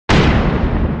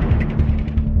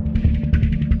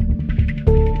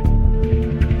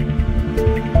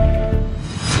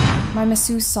My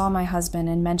masseuse saw my husband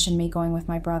and mentioned me going with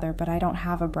my brother, but I don't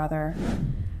have a brother.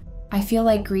 I feel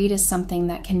like greed is something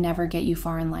that can never get you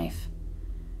far in life.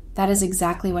 That is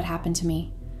exactly what happened to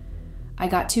me. I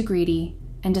got too greedy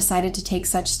and decided to take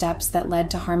such steps that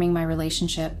led to harming my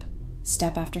relationship,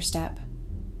 step after step.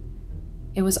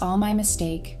 It was all my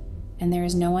mistake, and there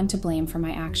is no one to blame for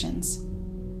my actions.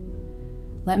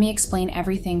 Let me explain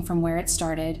everything from where it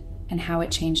started and how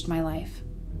it changed my life.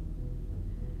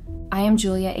 I am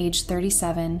Julia, age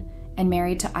 37, and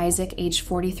married to Isaac, age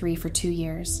 43, for 2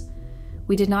 years.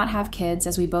 We did not have kids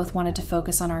as we both wanted to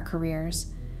focus on our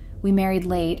careers. We married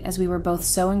late as we were both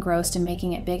so engrossed in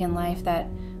making it big in life that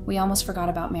we almost forgot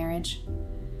about marriage.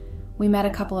 We met a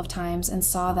couple of times and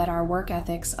saw that our work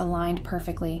ethics aligned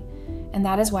perfectly, and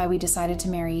that is why we decided to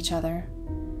marry each other.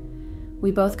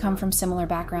 We both come from similar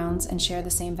backgrounds and share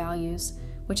the same values,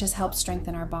 which has helped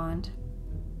strengthen our bond.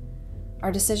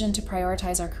 Our decision to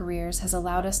prioritize our careers has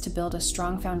allowed us to build a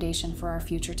strong foundation for our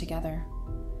future together.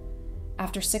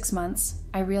 After 6 months,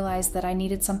 I realized that I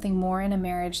needed something more in a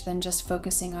marriage than just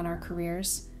focusing on our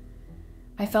careers.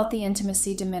 I felt the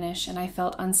intimacy diminish, and I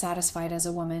felt unsatisfied as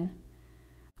a woman.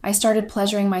 I started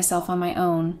pleasuring myself on my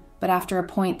own, but after a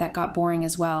point that got boring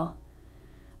as well.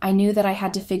 I knew that I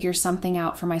had to figure something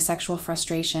out for my sexual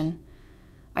frustration.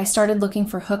 I started looking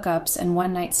for hookups and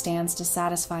one-night stands to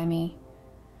satisfy me.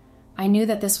 I knew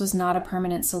that this was not a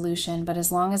permanent solution, but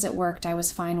as long as it worked, I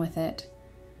was fine with it.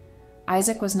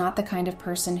 Isaac was not the kind of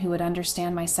person who would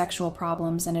understand my sexual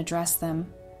problems and address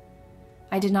them.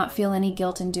 I did not feel any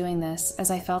guilt in doing this,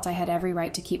 as I felt I had every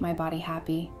right to keep my body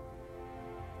happy.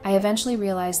 I eventually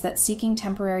realized that seeking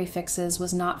temporary fixes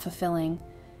was not fulfilling,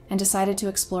 and decided to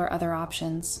explore other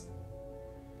options.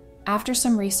 After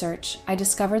some research, I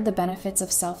discovered the benefits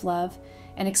of self-love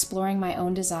and exploring my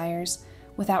own desires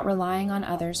without relying on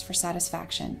others for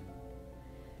satisfaction.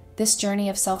 This journey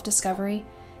of self-discovery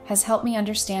has helped me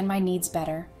understand my needs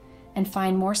better and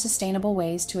find more sustainable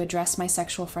ways to address my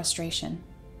sexual frustration.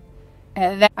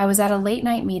 I was at a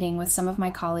late-night meeting with some of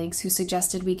my colleagues who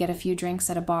suggested we get a few drinks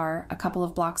at a bar a couple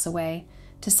of blocks away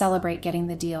to celebrate getting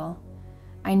the deal.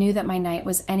 I knew that my night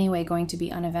was anyway going to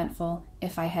be uneventful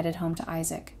if I headed home to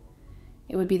Isaac.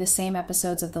 It would be the same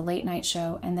episodes of the late-night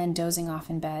show and then dozing off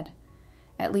in bed.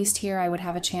 At least here I would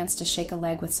have a chance to shake a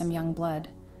leg with some young blood.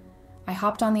 I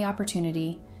hopped on the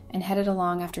opportunity and headed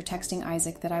along after texting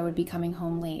Isaac that I would be coming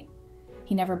home late.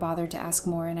 He never bothered to ask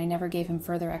more, and I never gave him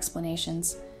further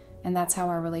explanations, and that's how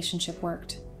our relationship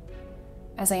worked.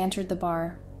 As I entered the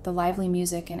bar, the lively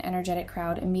music and energetic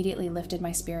crowd immediately lifted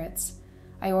my spirits.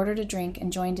 I ordered a drink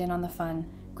and joined in on the fun,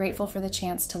 grateful for the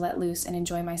chance to let loose and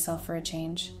enjoy myself for a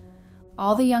change.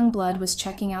 All the young blood was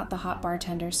checking out the hot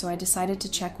bartender, so I decided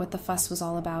to check what the fuss was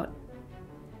all about.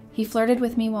 He flirted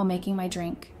with me while making my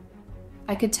drink.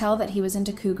 I could tell that he was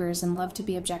into cougars and loved to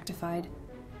be objectified.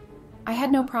 I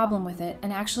had no problem with it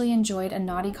and actually enjoyed a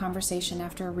naughty conversation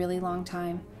after a really long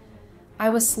time. I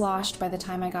was sloshed by the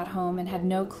time I got home and had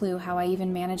no clue how I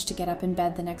even managed to get up in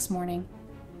bed the next morning.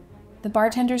 The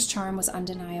bartender's charm was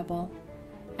undeniable,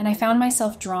 and I found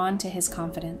myself drawn to his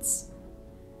confidence.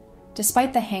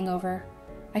 Despite the hangover,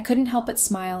 I couldn't help but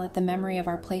smile at the memory of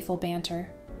our playful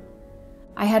banter.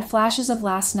 I had flashes of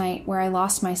last night where I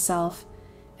lost myself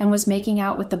and was making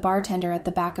out with the bartender at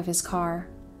the back of his car.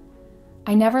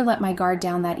 I never let my guard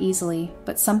down that easily,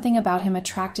 but something about him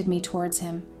attracted me towards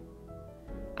him.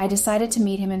 I decided to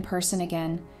meet him in person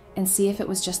again and see if it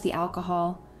was just the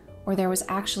alcohol or there was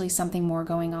actually something more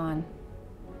going on.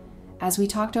 As we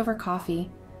talked over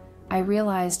coffee, I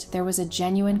realized there was a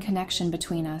genuine connection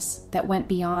between us that went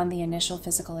beyond the initial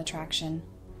physical attraction.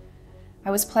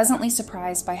 I was pleasantly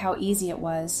surprised by how easy it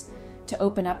was to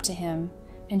open up to him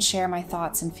and share my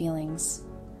thoughts and feelings.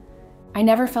 I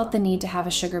never felt the need to have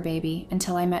a sugar baby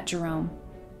until I met Jerome.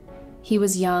 He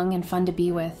was young and fun to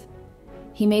be with.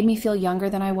 He made me feel younger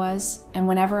than I was, and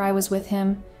whenever I was with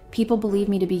him, people believed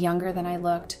me to be younger than I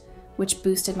looked, which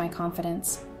boosted my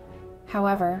confidence.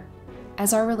 However,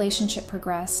 as our relationship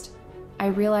progressed, I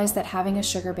realized that having a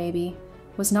sugar baby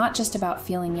was not just about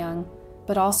feeling young,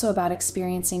 but also about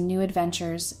experiencing new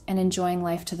adventures and enjoying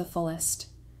life to the fullest.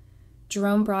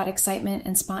 Jerome brought excitement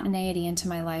and spontaneity into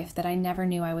my life that I never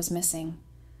knew I was missing.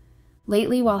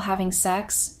 Lately, while having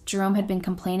sex, Jerome had been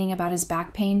complaining about his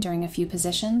back pain during a few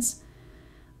positions.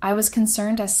 I was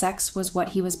concerned as sex was what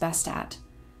he was best at.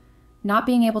 Not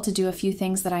being able to do a few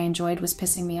things that I enjoyed was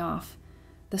pissing me off.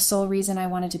 The sole reason I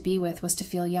wanted to be with was to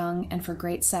feel young and for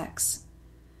great sex.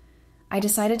 I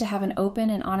decided to have an open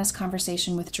and honest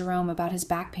conversation with Jerome about his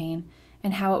back pain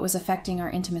and how it was affecting our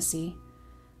intimacy.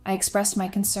 I expressed my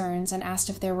concerns and asked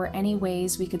if there were any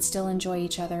ways we could still enjoy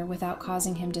each other without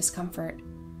causing him discomfort.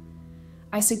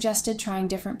 I suggested trying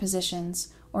different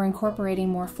positions or incorporating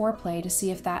more foreplay to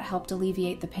see if that helped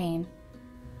alleviate the pain.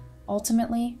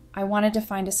 Ultimately, I wanted to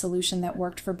find a solution that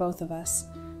worked for both of us,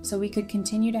 so we could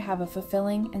continue to have a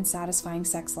fulfilling and satisfying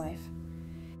sex life.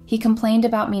 He complained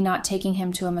about me not taking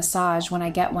him to a massage when I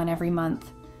get one every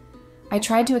month. I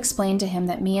tried to explain to him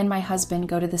that me and my husband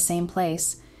go to the same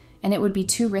place, and it would be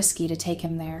too risky to take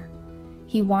him there.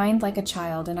 He whined like a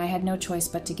child, and I had no choice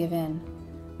but to give in.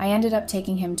 I ended up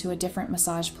taking him to a different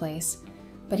massage place,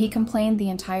 but he complained the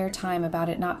entire time about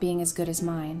it not being as good as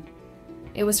mine.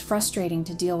 It was frustrating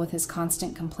to deal with his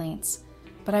constant complaints,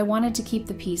 but I wanted to keep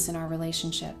the peace in our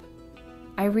relationship.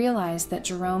 I realized that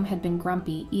Jerome had been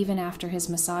grumpy even after his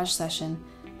massage session,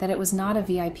 that it was not a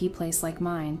VIP place like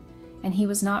mine, and he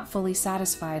was not fully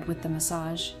satisfied with the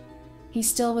massage. He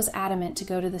still was adamant to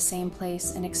go to the same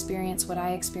place and experience what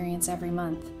I experience every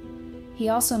month. He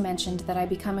also mentioned that I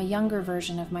become a younger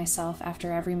version of myself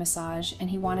after every massage, and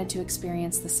he wanted to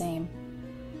experience the same.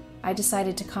 I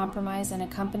decided to compromise and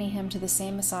accompany him to the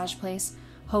same massage place,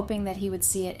 hoping that he would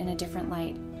see it in a different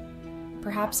light.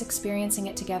 Perhaps experiencing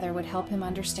it together would help him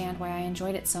understand why I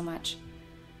enjoyed it so much.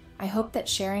 I hoped that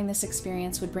sharing this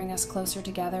experience would bring us closer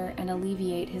together and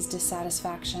alleviate his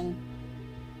dissatisfaction.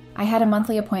 I had a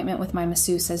monthly appointment with my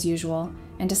masseuse as usual,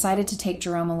 and decided to take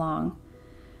Jerome along.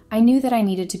 I knew that I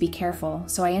needed to be careful,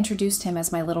 so I introduced him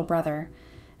as my little brother,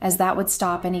 as that would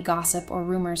stop any gossip or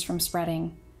rumors from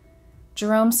spreading.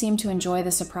 Jerome seemed to enjoy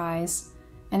the surprise,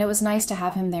 and it was nice to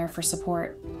have him there for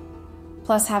support.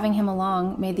 Plus, having him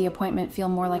along made the appointment feel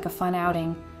more like a fun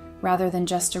outing, rather than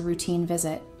just a routine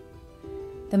visit.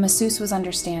 The masseuse was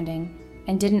understanding,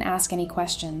 and didn't ask any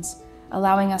questions,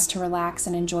 allowing us to relax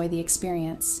and enjoy the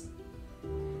experience.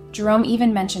 Jerome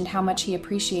even mentioned how much he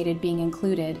appreciated being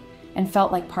included, and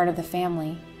felt like part of the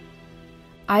family.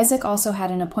 Isaac also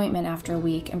had an appointment after a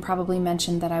week and probably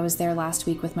mentioned that I was there last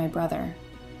week with my brother.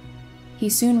 He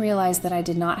soon realized that I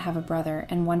did not have a brother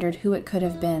and wondered who it could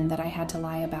have been that I had to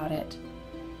lie about it.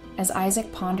 As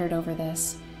Isaac pondered over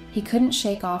this, he couldn't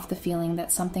shake off the feeling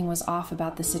that something was off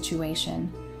about the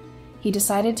situation. He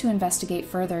decided to investigate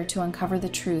further to uncover the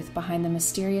truth behind the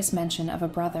mysterious mention of a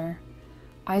brother.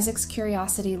 Isaac's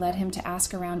curiosity led him to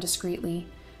ask around discreetly,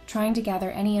 trying to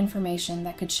gather any information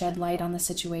that could shed light on the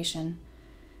situation.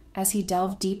 As he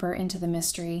delved deeper into the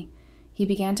mystery, he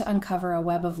began to uncover a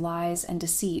web of lies and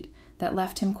deceit that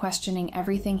left him questioning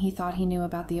everything he thought he knew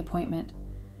about the appointment.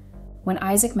 When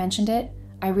Isaac mentioned it,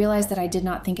 I realized that I did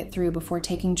not think it through before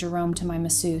taking Jerome to my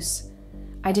masseuse.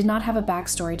 I did not have a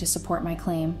backstory to support my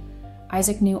claim.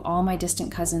 Isaac knew all my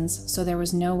distant cousins, so there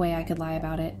was no way I could lie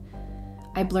about it.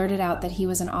 I blurted out that he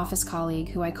was an office colleague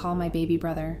who I call my baby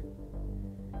brother.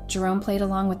 Jerome played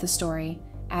along with the story,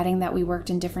 adding that we worked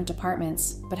in different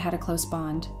departments, but had a close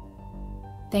bond.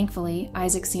 Thankfully,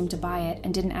 Isaac seemed to buy it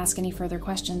and didn't ask any further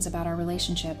questions about our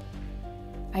relationship.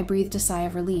 I breathed a sigh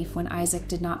of relief when Isaac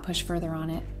did not push further on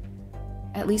it.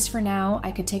 At least for now,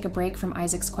 I could take a break from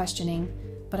Isaac's questioning,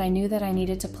 but I knew that I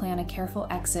needed to plan a careful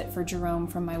exit for Jerome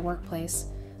from my workplace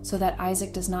so that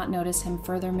Isaac does not notice him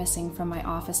further missing from my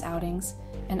office outings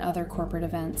and other corporate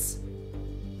events.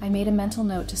 I made a mental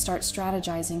note to start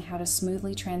strategizing how to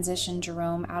smoothly transition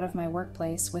Jerome out of my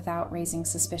workplace without raising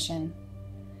suspicion.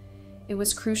 It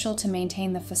was crucial to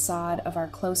maintain the facade of our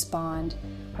close bond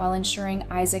while ensuring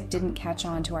Isaac didn't catch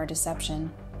on to our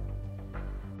deception.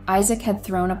 Isaac had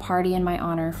thrown a party in my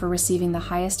honor for receiving the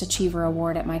highest achiever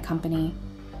award at my company.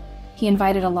 He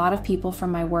invited a lot of people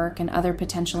from my work and other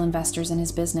potential investors in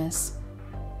his business.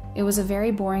 It was a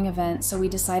very boring event, so we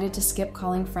decided to skip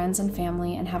calling friends and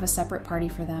family and have a separate party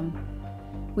for them.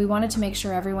 We wanted to make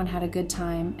sure everyone had a good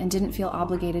time and didn't feel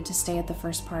obligated to stay at the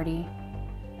first party.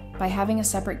 By having a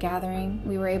separate gathering,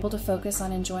 we were able to focus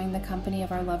on enjoying the company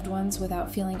of our loved ones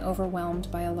without feeling overwhelmed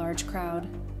by a large crowd.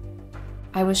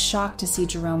 I was shocked to see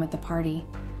Jerome at the party.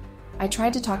 I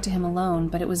tried to talk to him alone,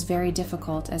 but it was very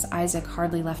difficult as Isaac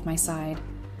hardly left my side.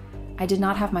 I did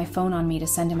not have my phone on me to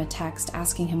send him a text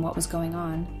asking him what was going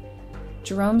on.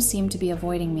 Jerome seemed to be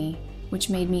avoiding me, which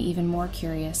made me even more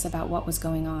curious about what was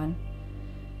going on.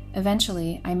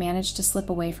 Eventually, I managed to slip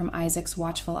away from Isaac's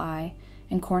watchful eye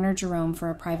and corner Jerome for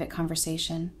a private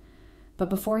conversation. But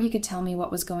before he could tell me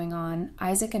what was going on,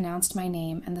 Isaac announced my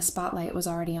name and the spotlight was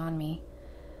already on me.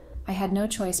 I had no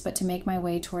choice but to make my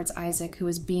way towards Isaac, who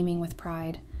was beaming with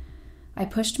pride. I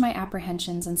pushed my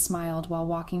apprehensions and smiled while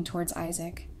walking towards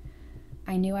Isaac.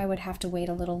 I knew I would have to wait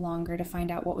a little longer to find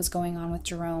out what was going on with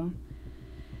Jerome.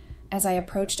 As I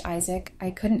approached Isaac,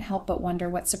 I couldn't help but wonder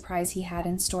what surprise he had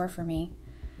in store for me.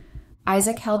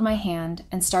 Isaac held my hand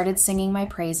and started singing my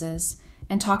praises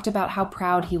and talked about how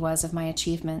proud he was of my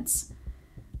achievements.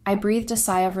 I breathed a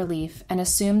sigh of relief and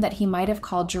assumed that he might have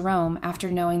called Jerome after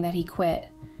knowing that he quit,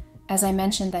 as I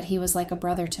mentioned that he was like a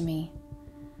brother to me.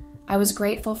 I was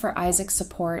grateful for Isaac's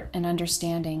support and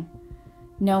understanding,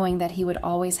 knowing that he would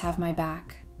always have my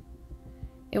back.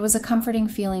 It was a comforting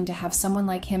feeling to have someone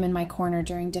like him in my corner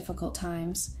during difficult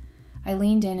times. I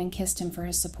leaned in and kissed him for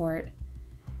his support.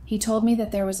 He told me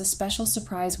that there was a special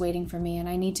surprise waiting for me and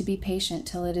I need to be patient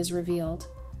till it is revealed.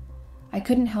 I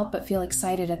couldn't help but feel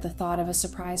excited at the thought of a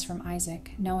surprise from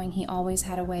Isaac, knowing he always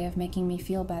had a way of making me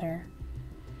feel better.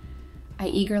 I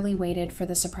eagerly waited for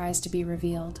the surprise to be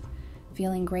revealed,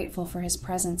 feeling grateful for his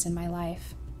presence in my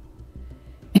life.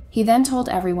 He then told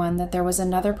everyone that there was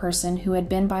another person who had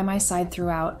been by my side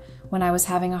throughout when I was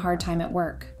having a hard time at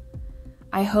work.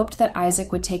 I hoped that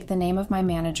Isaac would take the name of my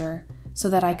manager so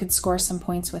that I could score some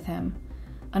points with him.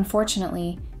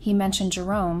 Unfortunately, he mentioned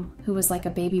Jerome, who was like a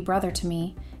baby brother to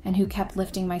me and who kept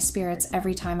lifting my spirits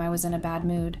every time I was in a bad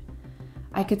mood.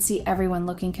 I could see everyone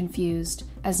looking confused,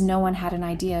 as no one had an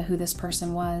idea who this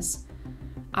person was.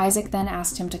 Isaac then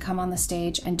asked him to come on the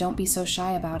stage and don't be so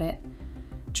shy about it.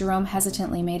 Jerome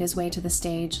hesitantly made his way to the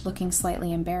stage, looking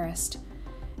slightly embarrassed.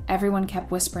 Everyone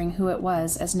kept whispering who it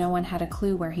was, as no one had a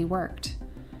clue where he worked.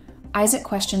 Isaac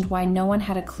questioned why no one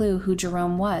had a clue who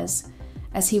Jerome was,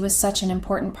 as he was such an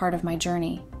important part of my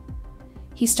journey.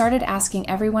 He started asking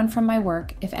everyone from my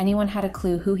work if anyone had a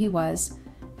clue who he was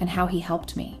and how he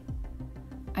helped me.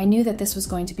 I knew that this was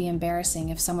going to be embarrassing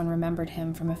if someone remembered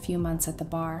him from a few months at the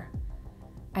bar.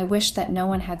 I wished that no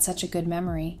one had such a good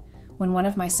memory when one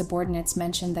of my subordinates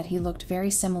mentioned that he looked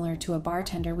very similar to a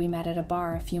bartender we met at a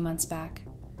bar a few months back.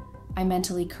 I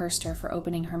mentally cursed her for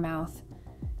opening her mouth.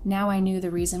 Now I knew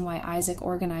the reason why Isaac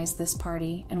organized this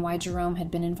party and why Jerome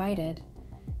had been invited.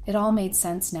 It all made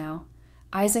sense now.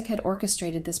 Isaac had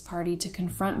orchestrated this party to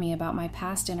confront me about my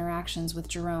past interactions with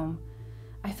Jerome.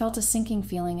 I felt a sinking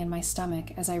feeling in my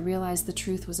stomach as I realized the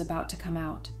truth was about to come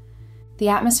out. The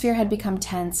atmosphere had become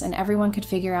tense and everyone could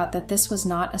figure out that this was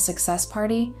not a success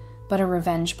party, but a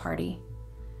revenge party.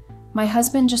 My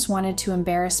husband just wanted to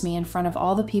embarrass me in front of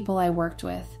all the people I worked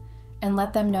with and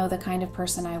let them know the kind of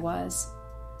person I was.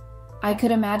 I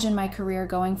could imagine my career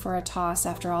going for a toss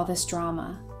after all this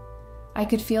drama. I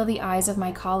could feel the eyes of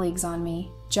my colleagues on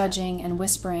me, judging and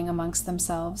whispering amongst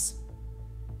themselves.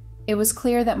 It was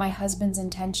clear that my husband's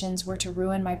intentions were to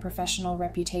ruin my professional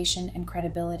reputation and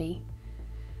credibility.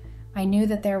 I knew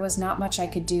that there was not much I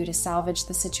could do to salvage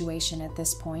the situation at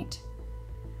this point.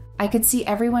 I could see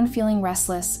everyone feeling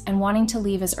restless and wanting to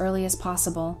leave as early as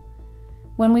possible.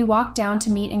 When we walked down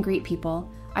to meet and greet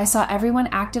people, I saw everyone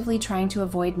actively trying to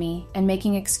avoid me and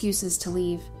making excuses to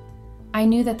leave. I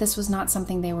knew that this was not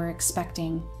something they were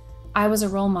expecting. I was a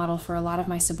role model for a lot of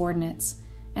my subordinates,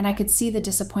 and I could see the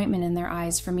disappointment in their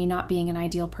eyes for me not being an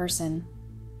ideal person.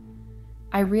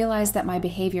 I realized that my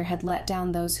behavior had let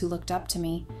down those who looked up to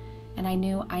me, and I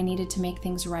knew I needed to make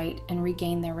things right and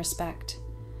regain their respect.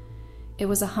 It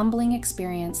was a humbling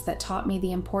experience that taught me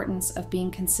the importance of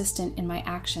being consistent in my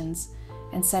actions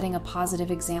and setting a positive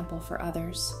example for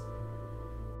others.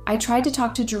 I tried to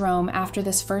talk to Jerome after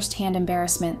this first-hand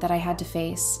embarrassment that I had to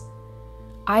face.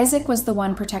 Isaac was the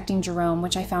one protecting Jerome,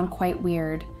 which I found quite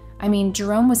weird. I mean,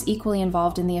 Jerome was equally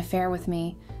involved in the affair with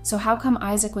me, so how come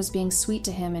Isaac was being sweet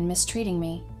to him and mistreating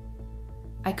me?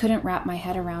 I couldn't wrap my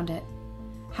head around it.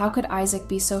 How could Isaac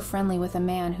be so friendly with a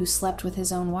man who slept with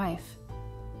his own wife?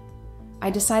 I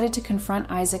decided to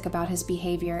confront Isaac about his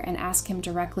behavior and ask him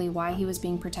directly why he was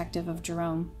being protective of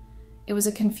Jerome. It was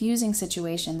a confusing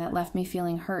situation that left me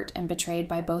feeling hurt and betrayed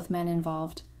by both men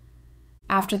involved.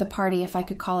 After the party, if I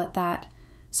could call it that,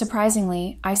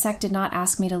 surprisingly, Isaac did not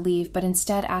ask me to leave, but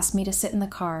instead asked me to sit in the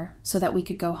car so that we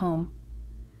could go home.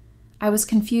 I was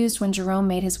confused when Jerome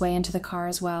made his way into the car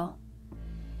as well.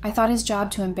 I thought his job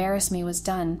to embarrass me was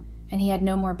done, and he had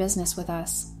no more business with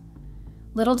us.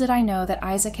 Little did I know that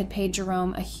Isaac had paid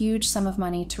Jerome a huge sum of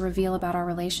money to reveal about our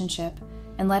relationship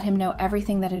and let him know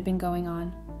everything that had been going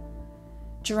on.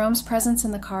 Jerome's presence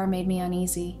in the car made me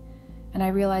uneasy, and I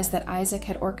realized that Isaac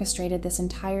had orchestrated this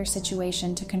entire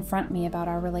situation to confront me about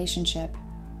our relationship.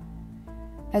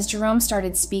 As Jerome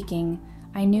started speaking,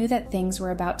 I knew that things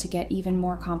were about to get even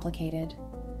more complicated.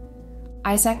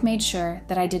 Isaac made sure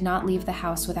that I did not leave the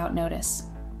house without notice.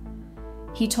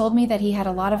 He told me that he had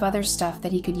a lot of other stuff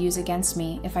that he could use against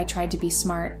me if I tried to be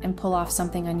smart and pull off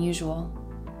something unusual.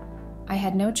 I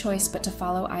had no choice but to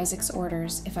follow Isaac's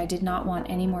orders if I did not want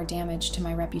any more damage to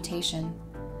my reputation.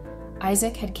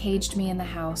 Isaac had caged me in the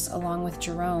house along with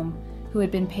Jerome, who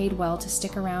had been paid well to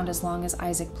stick around as long as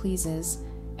Isaac pleases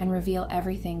and reveal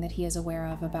everything that he is aware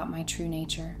of about my true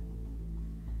nature.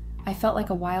 I felt like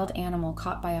a wild animal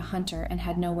caught by a hunter and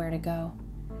had nowhere to go.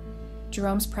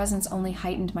 Jerome's presence only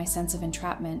heightened my sense of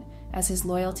entrapment, as his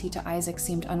loyalty to Isaac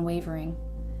seemed unwavering.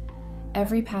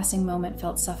 Every passing moment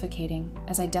felt suffocating,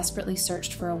 as I desperately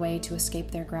searched for a way to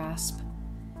escape their grasp.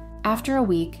 After a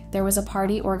week, there was a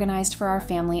party organized for our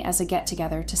family as a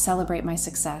get-together to celebrate my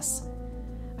success.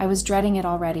 I was dreading it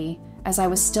already, as I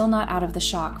was still not out of the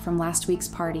shock from last week's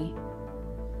party.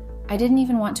 I didn't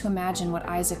even want to imagine what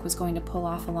Isaac was going to pull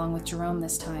off along with Jerome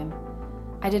this time.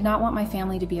 I did not want my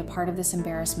family to be a part of this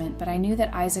embarrassment, but I knew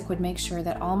that Isaac would make sure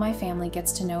that all my family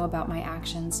gets to know about my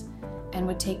actions and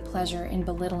would take pleasure in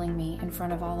belittling me in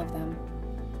front of all of them.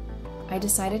 I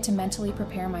decided to mentally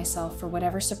prepare myself for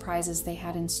whatever surprises they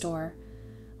had in store,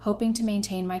 hoping to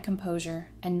maintain my composure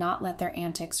and not let their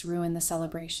antics ruin the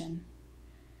celebration.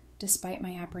 Despite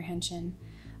my apprehension,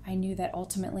 I knew that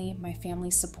ultimately my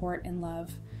family's support and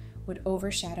love would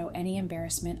overshadow any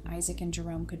embarrassment Isaac and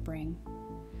Jerome could bring.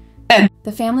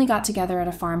 The family got together at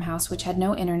a farmhouse which had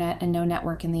no internet and no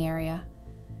network in the area.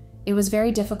 It was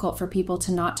very difficult for people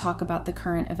to not talk about the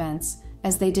current events,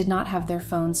 as they did not have their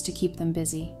phones to keep them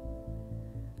busy.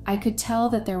 I could tell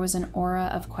that there was an aura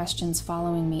of questions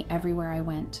following me everywhere I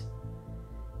went.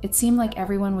 It seemed like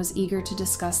everyone was eager to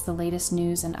discuss the latest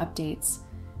news and updates,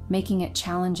 making it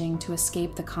challenging to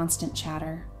escape the constant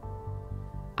chatter.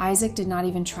 Isaac did not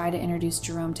even try to introduce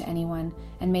Jerome to anyone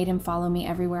and made him follow me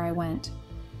everywhere I went.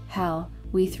 Hell,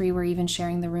 we three were even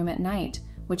sharing the room at night,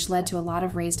 which led to a lot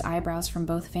of raised eyebrows from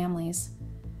both families.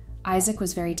 Isaac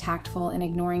was very tactful in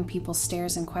ignoring people's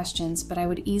stares and questions, but I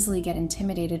would easily get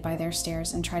intimidated by their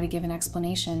stares and try to give an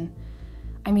explanation.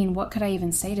 I mean, what could I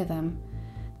even say to them?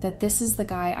 That this is the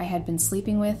guy I had been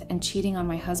sleeping with and cheating on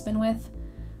my husband with?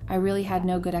 I really had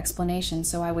no good explanation,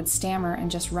 so I would stammer and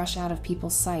just rush out of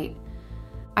people's sight.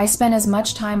 I spent as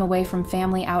much time away from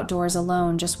family outdoors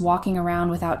alone, just walking around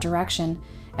without direction,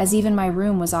 as even my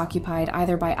room was occupied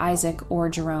either by Isaac or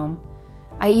Jerome.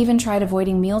 I even tried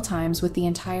avoiding meal times with the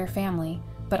entire family,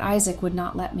 but Isaac would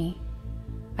not let me.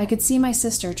 I could see my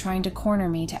sister trying to corner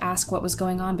me to ask what was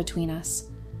going on between us.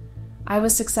 I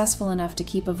was successful enough to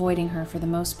keep avoiding her for the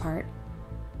most part.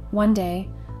 One day,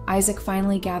 Isaac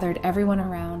finally gathered everyone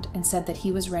around and said that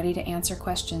he was ready to answer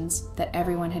questions that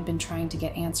everyone had been trying to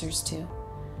get answers to.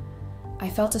 I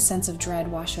felt a sense of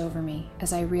dread wash over me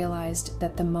as I realized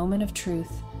that the moment of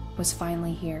truth was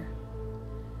finally here.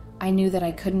 I knew that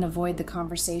I couldn't avoid the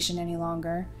conversation any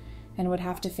longer and would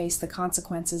have to face the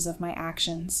consequences of my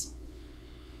actions.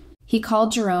 He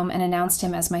called Jerome and announced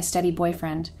him as my steady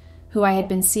boyfriend, who I had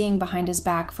been seeing behind his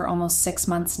back for almost 6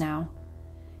 months now.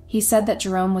 He said that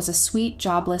Jerome was a sweet,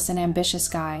 jobless, and ambitious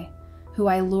guy, who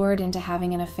I lured into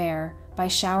having an affair by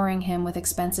showering him with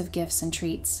expensive gifts and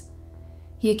treats.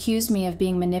 He accused me of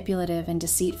being manipulative and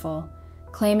deceitful,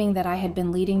 claiming that I had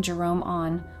been leading Jerome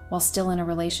on while still in a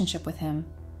relationship with him.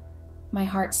 My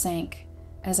heart sank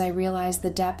as I realized the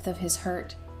depth of his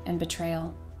hurt and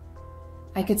betrayal.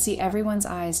 I could see everyone's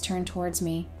eyes turn towards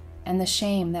me and the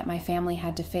shame that my family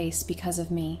had to face because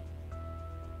of me.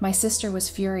 My sister was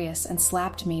furious and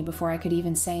slapped me before I could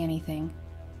even say anything.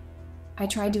 I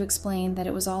tried to explain that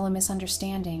it was all a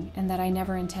misunderstanding and that I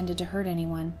never intended to hurt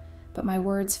anyone, but my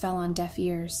words fell on deaf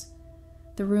ears.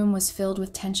 The room was filled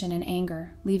with tension and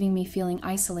anger, leaving me feeling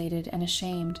isolated and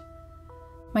ashamed.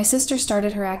 My sister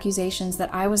started her accusations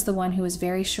that I was the one who was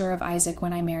very sure of Isaac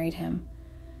when I married him.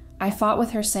 I fought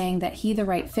with her, saying that he the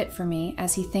right fit for me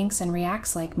as he thinks and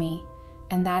reacts like me,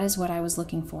 and that is what I was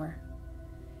looking for.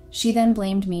 She then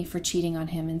blamed me for cheating on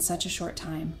him in such a short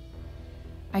time.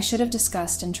 I should have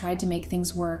discussed and tried to make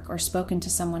things work or spoken to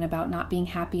someone about not being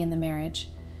happy in the marriage.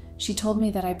 She told me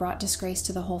that I brought disgrace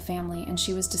to the whole family and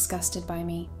she was disgusted by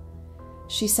me.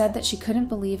 She said that she couldn't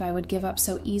believe I would give up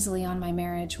so easily on my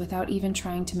marriage without even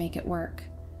trying to make it work.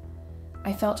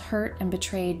 I felt hurt and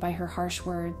betrayed by her harsh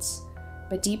words,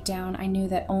 but deep down I knew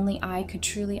that only I could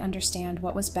truly understand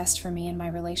what was best for me in my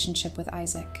relationship with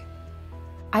Isaac.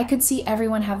 I could see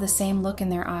everyone have the same look in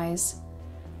their eyes.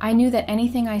 I knew that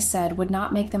anything I said would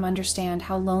not make them understand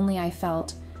how lonely I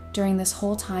felt during this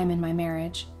whole time in my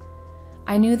marriage.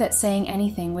 I knew that saying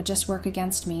anything would just work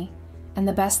against me, and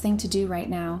the best thing to do right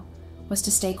now was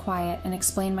to stay quiet and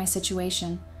explain my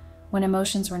situation when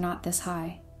emotions were not this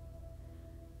high.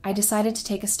 I decided to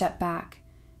take a step back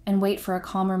and wait for a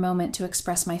calmer moment to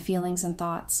express my feelings and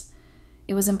thoughts.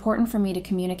 It was important for me to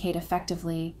communicate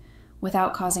effectively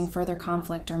without causing further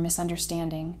conflict or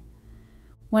misunderstanding.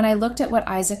 When I looked at what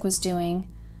Isaac was doing,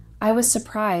 I was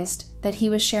surprised that he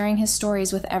was sharing his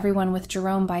stories with everyone with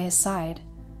Jerome by his side.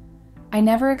 I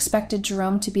never expected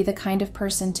Jerome to be the kind of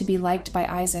person to be liked by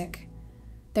Isaac.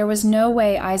 There was no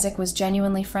way Isaac was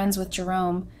genuinely friends with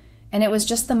Jerome, and it was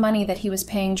just the money that he was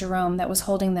paying Jerome that was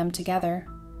holding them together.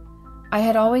 I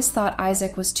had always thought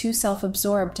Isaac was too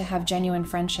self-absorbed to have genuine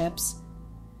friendships.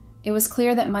 It was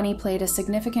clear that money played a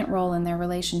significant role in their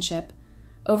relationship,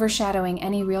 overshadowing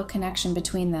any real connection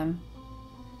between them.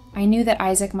 I knew that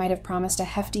Isaac might have promised a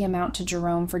hefty amount to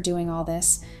Jerome for doing all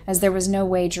this, as there was no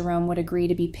way Jerome would agree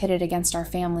to be pitted against our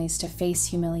families to face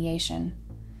humiliation.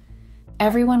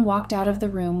 Everyone walked out of the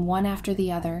room one after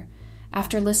the other,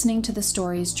 after listening to the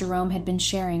stories Jerome had been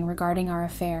sharing regarding our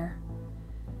affair.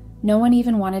 No one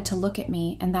even wanted to look at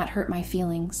me, and that hurt my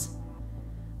feelings.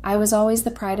 I was always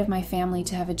the pride of my family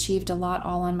to have achieved a lot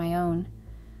all on my own.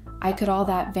 I could all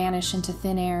that vanish into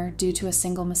thin air due to a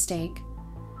single mistake.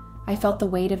 I felt the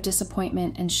weight of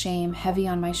disappointment and shame heavy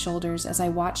on my shoulders as I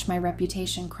watched my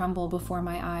reputation crumble before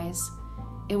my eyes.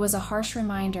 It was a harsh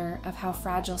reminder of how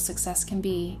fragile success can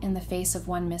be in the face of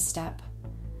one misstep.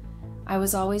 I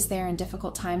was always there in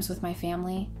difficult times with my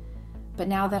family, but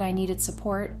now that I needed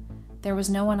support, there was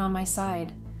no one on my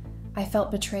side. I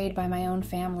felt betrayed by my own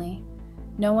family.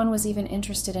 No one was even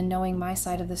interested in knowing my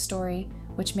side of the story,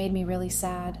 which made me really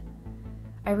sad.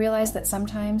 I realized that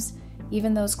sometimes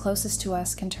even those closest to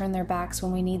us can turn their backs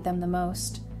when we need them the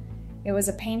most. It was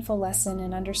a painful lesson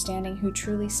in understanding who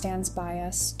truly stands by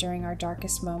us during our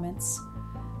darkest moments.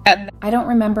 I don't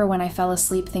remember when I fell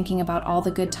asleep thinking about all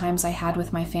the good times I had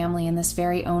with my family in this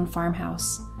very own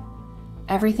farmhouse.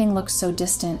 Everything looked so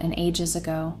distant and ages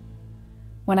ago.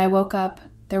 When I woke up,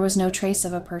 there was no trace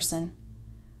of a person.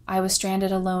 I was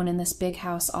stranded alone in this big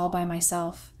house all by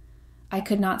myself. I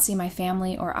could not see my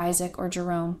family or Isaac or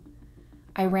Jerome.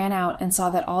 I ran out and saw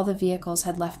that all the vehicles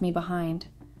had left me behind.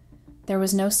 There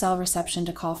was no cell reception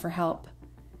to call for help.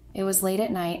 It was late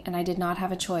at night, and I did not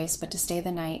have a choice but to stay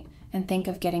the night and think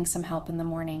of getting some help in the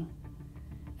morning.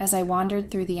 As I wandered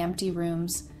through the empty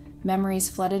rooms, memories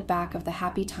flooded back of the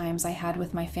happy times I had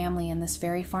with my family in this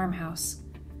very farmhouse.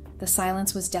 The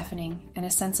silence was deafening, and a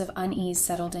sense of unease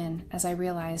settled in as I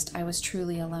realized I was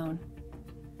truly alone.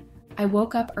 I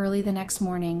woke up early the next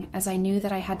morning as I knew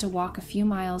that I had to walk a few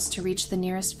miles to reach the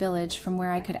nearest village from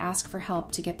where I could ask for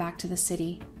help to get back to the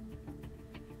city.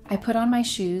 I put on my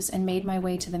shoes and made my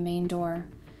way to the main door.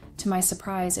 To my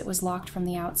surprise, it was locked from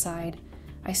the outside.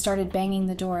 I started banging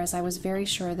the door as I was very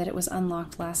sure that it was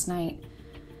unlocked last night.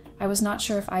 I was not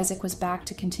sure if Isaac was back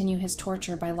to continue his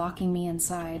torture by locking me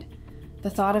inside. The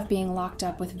thought of being locked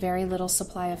up with very little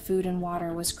supply of food and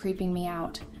water was creeping me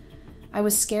out. I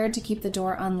was scared to keep the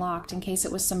door unlocked in case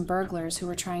it was some burglars who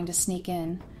were trying to sneak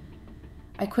in.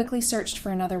 I quickly searched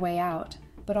for another way out,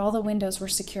 but all the windows were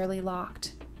securely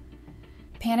locked.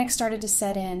 Panic started to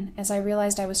set in as I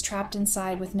realized I was trapped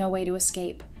inside with no way to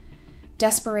escape.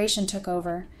 Desperation took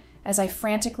over as I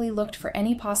frantically looked for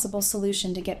any possible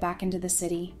solution to get back into the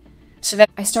city.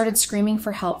 I started screaming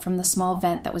for help from the small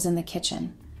vent that was in the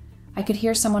kitchen. I could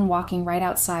hear someone walking right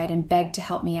outside and begged to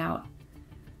help me out.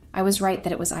 I was right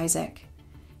that it was Isaac.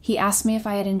 He asked me if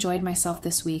I had enjoyed myself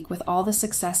this week with all the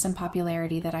success and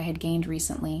popularity that I had gained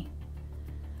recently.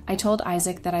 I told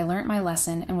Isaac that I learnt my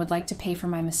lesson and would like to pay for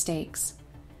my mistakes.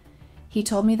 He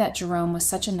told me that Jerome was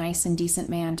such a nice and decent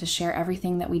man to share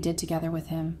everything that we did together with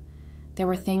him. There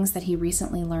were things that he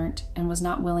recently learnt and was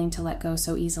not willing to let go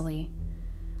so easily.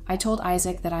 I told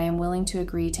Isaac that I am willing to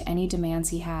agree to any demands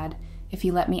he had if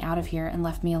he let me out of here and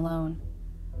left me alone.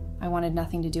 I wanted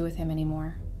nothing to do with him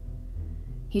anymore.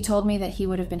 He told me that he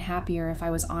would have been happier if I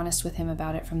was honest with him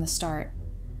about it from the start.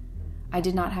 I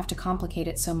did not have to complicate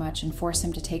it so much and force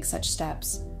him to take such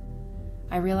steps.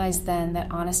 I realized then that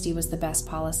honesty was the best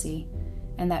policy,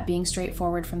 and that being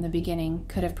straightforward from the beginning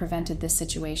could have prevented this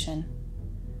situation.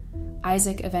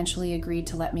 Isaac eventually agreed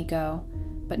to let me go,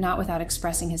 but not without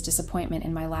expressing his disappointment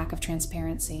in my lack of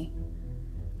transparency.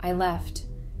 I left,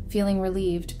 feeling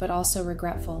relieved but also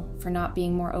regretful for not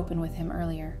being more open with him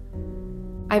earlier.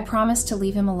 I promised to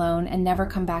leave him alone and never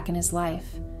come back in his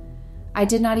life. I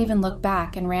did not even look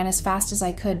back and ran as fast as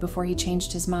I could before he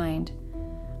changed his mind.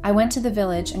 I went to the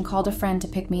village and called a friend to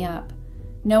pick me up.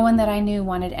 No one that I knew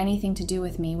wanted anything to do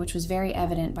with me, which was very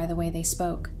evident by the way they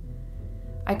spoke.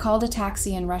 I called a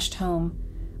taxi and rushed home.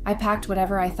 I packed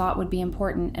whatever I thought would be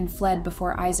important and fled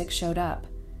before Isaac showed up.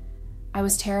 I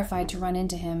was terrified to run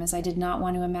into him as I did not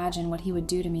want to imagine what he would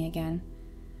do to me again.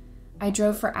 I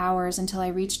drove for hours until I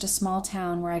reached a small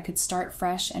town where I could start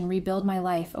fresh and rebuild my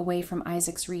life away from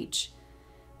Isaac's reach.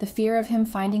 The fear of him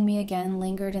finding me again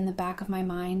lingered in the back of my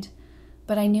mind,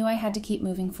 but I knew I had to keep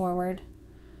moving forward.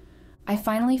 I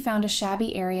finally found a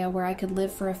shabby area where I could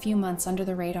live for a few months under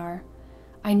the radar.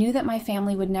 I knew that my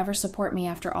family would never support me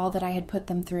after all that I had put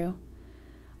them through.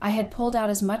 I had pulled out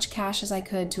as much cash as I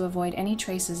could to avoid any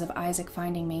traces of Isaac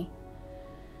finding me.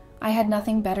 I had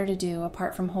nothing better to do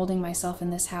apart from holding myself in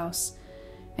this house,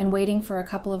 and waiting for a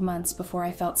couple of months before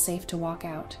I felt safe to walk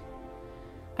out.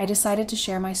 I decided to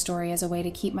share my story as a way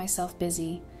to keep myself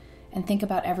busy and think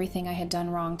about everything I had done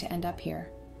wrong to end up here.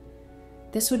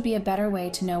 This would be a better way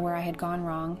to know where I had gone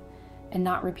wrong and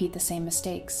not repeat the same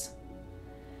mistakes.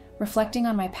 Reflecting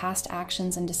on my past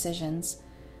actions and decisions,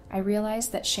 I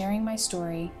realized that sharing my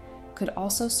story could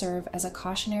also serve as a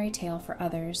cautionary tale for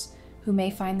others who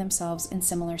may find themselves in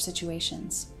similar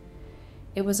situations.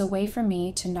 It was a way for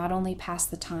me to not only pass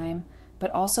the time,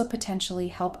 but also potentially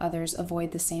help others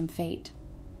avoid the same fate.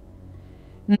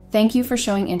 Thank you for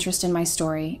showing interest in my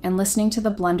story and listening to the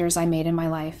blunders I made in my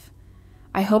life.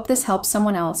 I hope this helps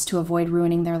someone else to avoid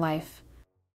ruining their life.